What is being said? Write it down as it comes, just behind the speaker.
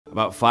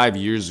About 5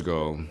 years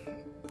ago,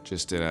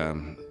 just in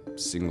a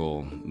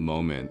single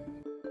moment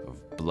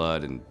of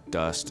blood and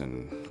dust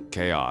and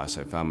chaos,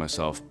 I found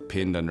myself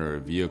pinned under a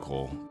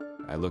vehicle.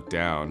 I looked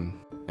down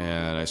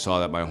and I saw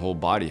that my whole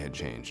body had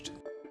changed.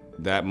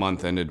 That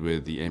month ended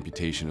with the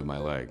amputation of my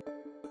leg.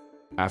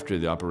 After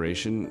the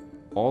operation,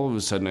 all of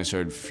a sudden I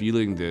started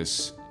feeling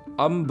this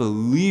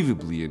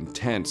unbelievably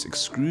intense,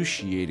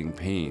 excruciating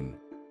pain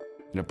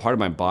in a part of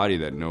my body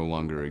that no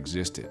longer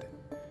existed.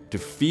 To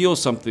feel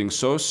something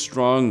so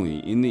strongly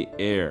in the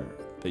air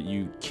that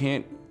you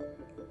can't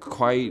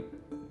quite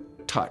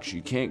touch,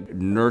 you can't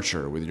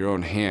nurture with your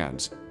own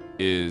hands,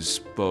 is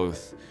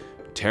both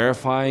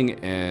terrifying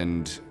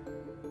and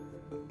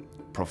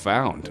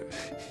profound,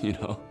 you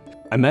know?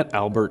 I met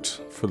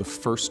Albert for the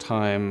first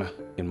time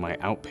in my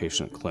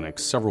outpatient clinic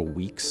several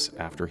weeks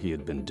after he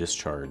had been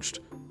discharged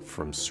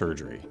from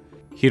surgery.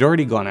 He had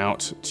already gone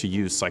out to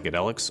use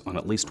psychedelics on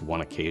at least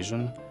one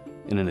occasion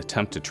in an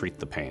attempt to treat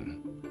the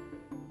pain.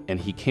 And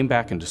he came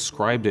back and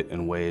described it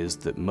in ways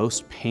that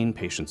most pain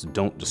patients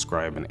don't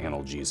describe an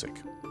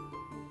analgesic.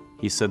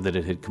 He said that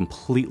it had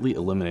completely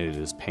eliminated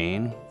his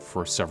pain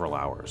for several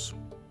hours.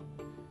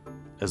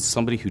 As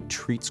somebody who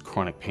treats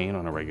chronic pain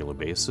on a regular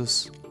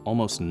basis,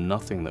 almost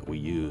nothing that we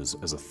use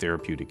as a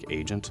therapeutic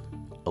agent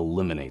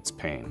eliminates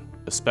pain,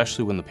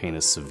 especially when the pain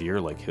is severe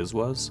like his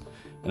was,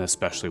 and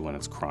especially when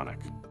it's chronic.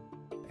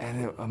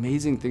 And the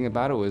amazing thing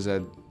about it was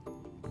that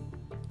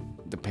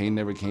the pain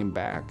never came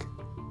back.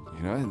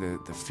 You know,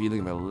 the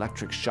feeling of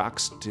electric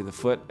shocks to the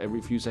foot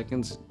every few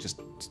seconds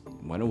just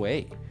went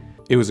away.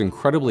 It was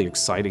incredibly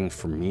exciting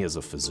for me as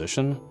a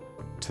physician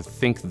to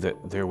think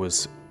that there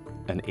was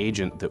an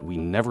agent that we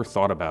never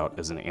thought about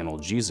as an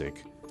analgesic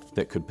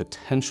that could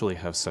potentially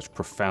have such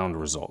profound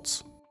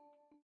results.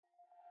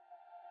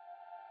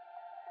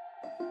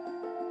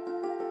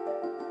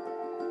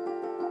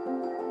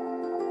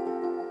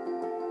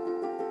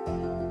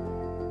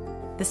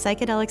 The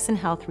Psychedelics in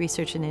Health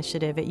Research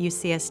Initiative at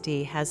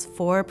UCSD has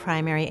 4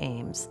 primary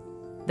aims.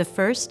 The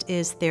first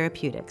is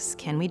therapeutics.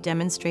 Can we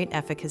demonstrate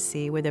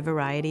efficacy with a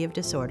variety of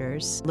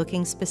disorders,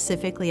 looking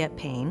specifically at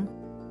pain?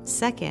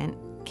 Second,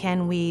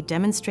 can we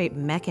demonstrate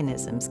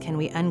mechanisms? Can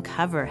we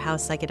uncover how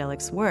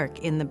psychedelics work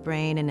in the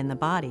brain and in the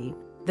body?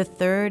 The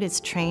third is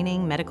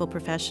training medical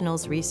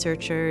professionals,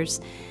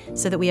 researchers,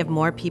 so that we have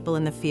more people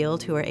in the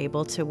field who are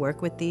able to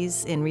work with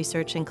these in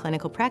research and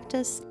clinical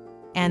practice.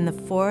 And the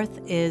fourth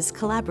is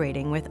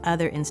collaborating with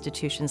other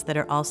institutions that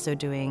are also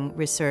doing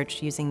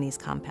research using these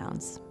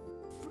compounds.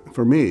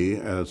 For me,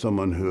 as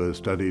someone who has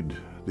studied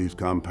these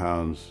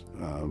compounds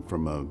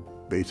from a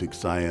basic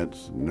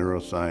science,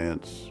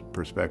 neuroscience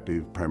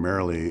perspective,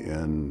 primarily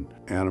in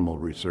animal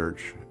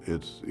research,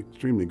 it's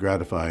extremely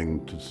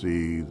gratifying to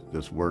see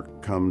this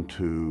work come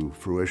to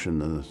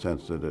fruition in the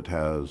sense that it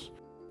has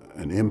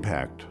an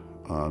impact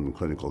on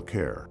clinical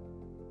care.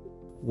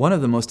 One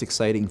of the most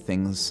exciting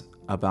things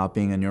about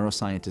being a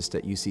neuroscientist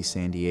at UC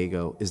San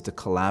Diego is the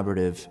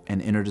collaborative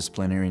and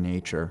interdisciplinary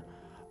nature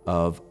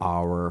of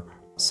our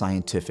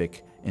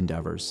scientific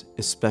endeavors,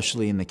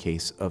 especially in the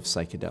case of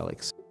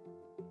psychedelics.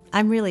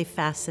 I'm really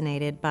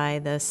fascinated by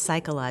the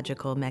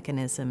psychological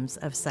mechanisms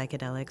of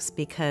psychedelics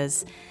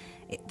because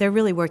they're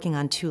really working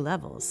on 2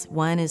 levels.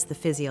 One is the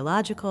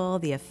physiological,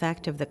 the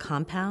effect of the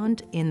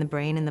compound in the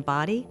brain and the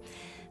body,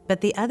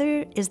 but the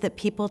other is that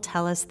people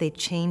tell us they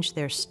change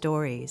their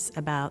stories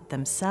about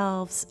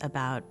themselves,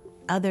 about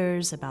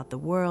others, about the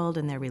world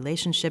and their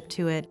relationship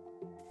to it.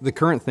 The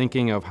current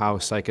thinking of how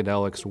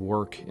psychedelics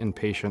work in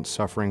patients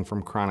suffering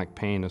from chronic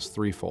pain is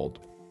threefold.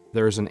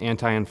 There's an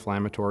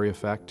anti-inflammatory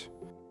effect.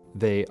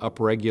 They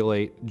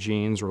upregulate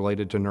genes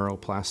related to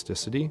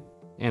neuroplasticity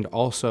and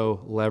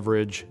also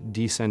leverage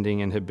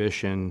descending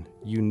inhibition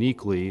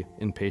uniquely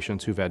in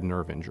patients who've had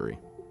nerve injury.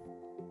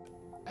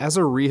 As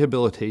a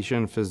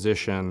rehabilitation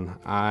physician,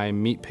 I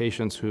meet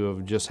patients who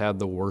have just had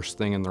the worst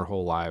thing in their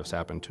whole lives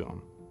happen to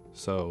them.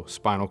 So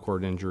spinal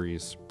cord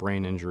injuries,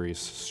 brain injuries,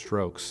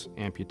 strokes,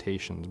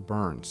 amputations,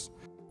 burns.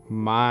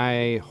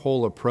 My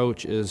whole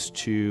approach is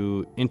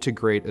to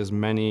integrate as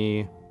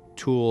many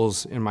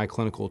tools in my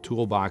clinical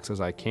toolbox as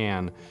I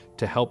can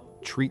to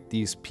help treat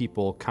these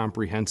people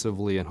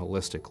comprehensively and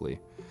holistically.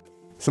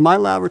 So my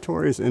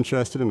laboratory is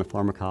interested in the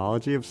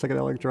pharmacology of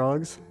psychedelic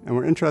drugs, and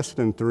we're interested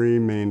in 3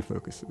 main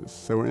focuses.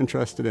 So we're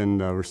interested in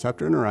the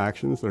receptor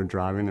interactions that are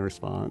driving the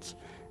response,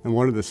 and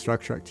what are the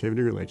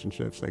structure-activity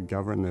relationships that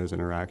govern those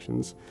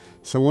interactions.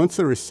 So once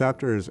the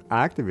receptor is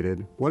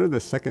activated, what are the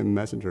second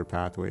messenger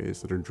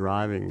pathways that are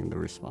driving the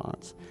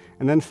response?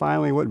 And then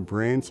finally, what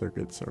brain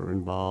circuits are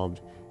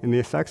involved in the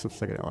effects of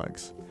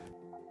psychedelics?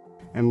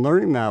 And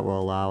learning that will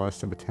allow us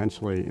to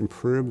potentially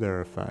improve their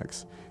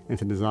effects and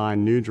to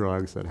design new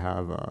drugs that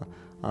have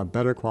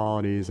better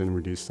qualities and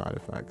reduced side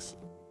effects.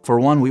 For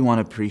one, we want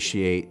to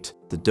appreciate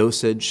the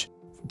dosage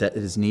that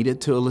is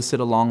needed to elicit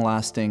a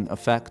long-lasting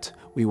effect.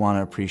 We want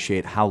to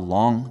appreciate how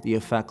long the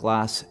effect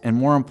lasts, and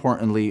more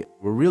importantly,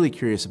 we're really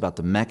curious about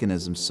the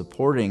mechanisms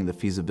supporting the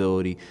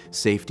feasibility,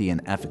 safety,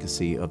 and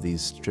efficacy of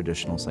these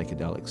traditional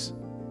psychedelics.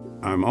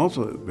 I'm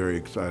also very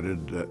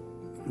excited that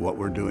what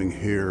we're doing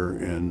here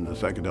in the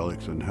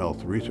Psychedelics and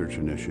Health Research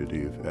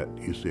Initiative at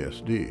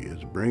UCSD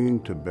is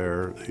bringing to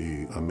bear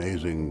the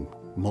amazing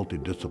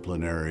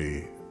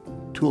multidisciplinary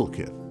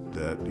toolkit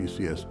that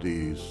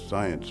UCSD's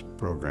science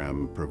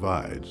program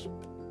provides.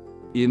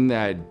 In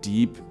that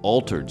deep,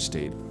 altered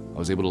state, I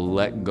was able to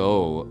let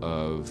go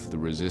of the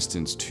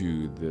resistance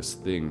to this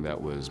thing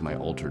that was my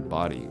altered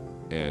body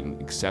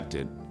and accept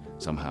it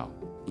somehow.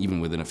 Even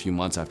within a few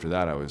months after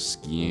that, I was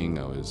skiing,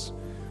 I was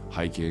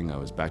hiking, I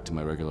was back to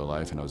my regular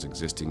life, and I was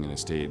existing in a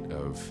state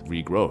of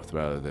regrowth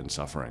rather than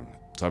suffering.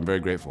 So I'm very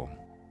grateful.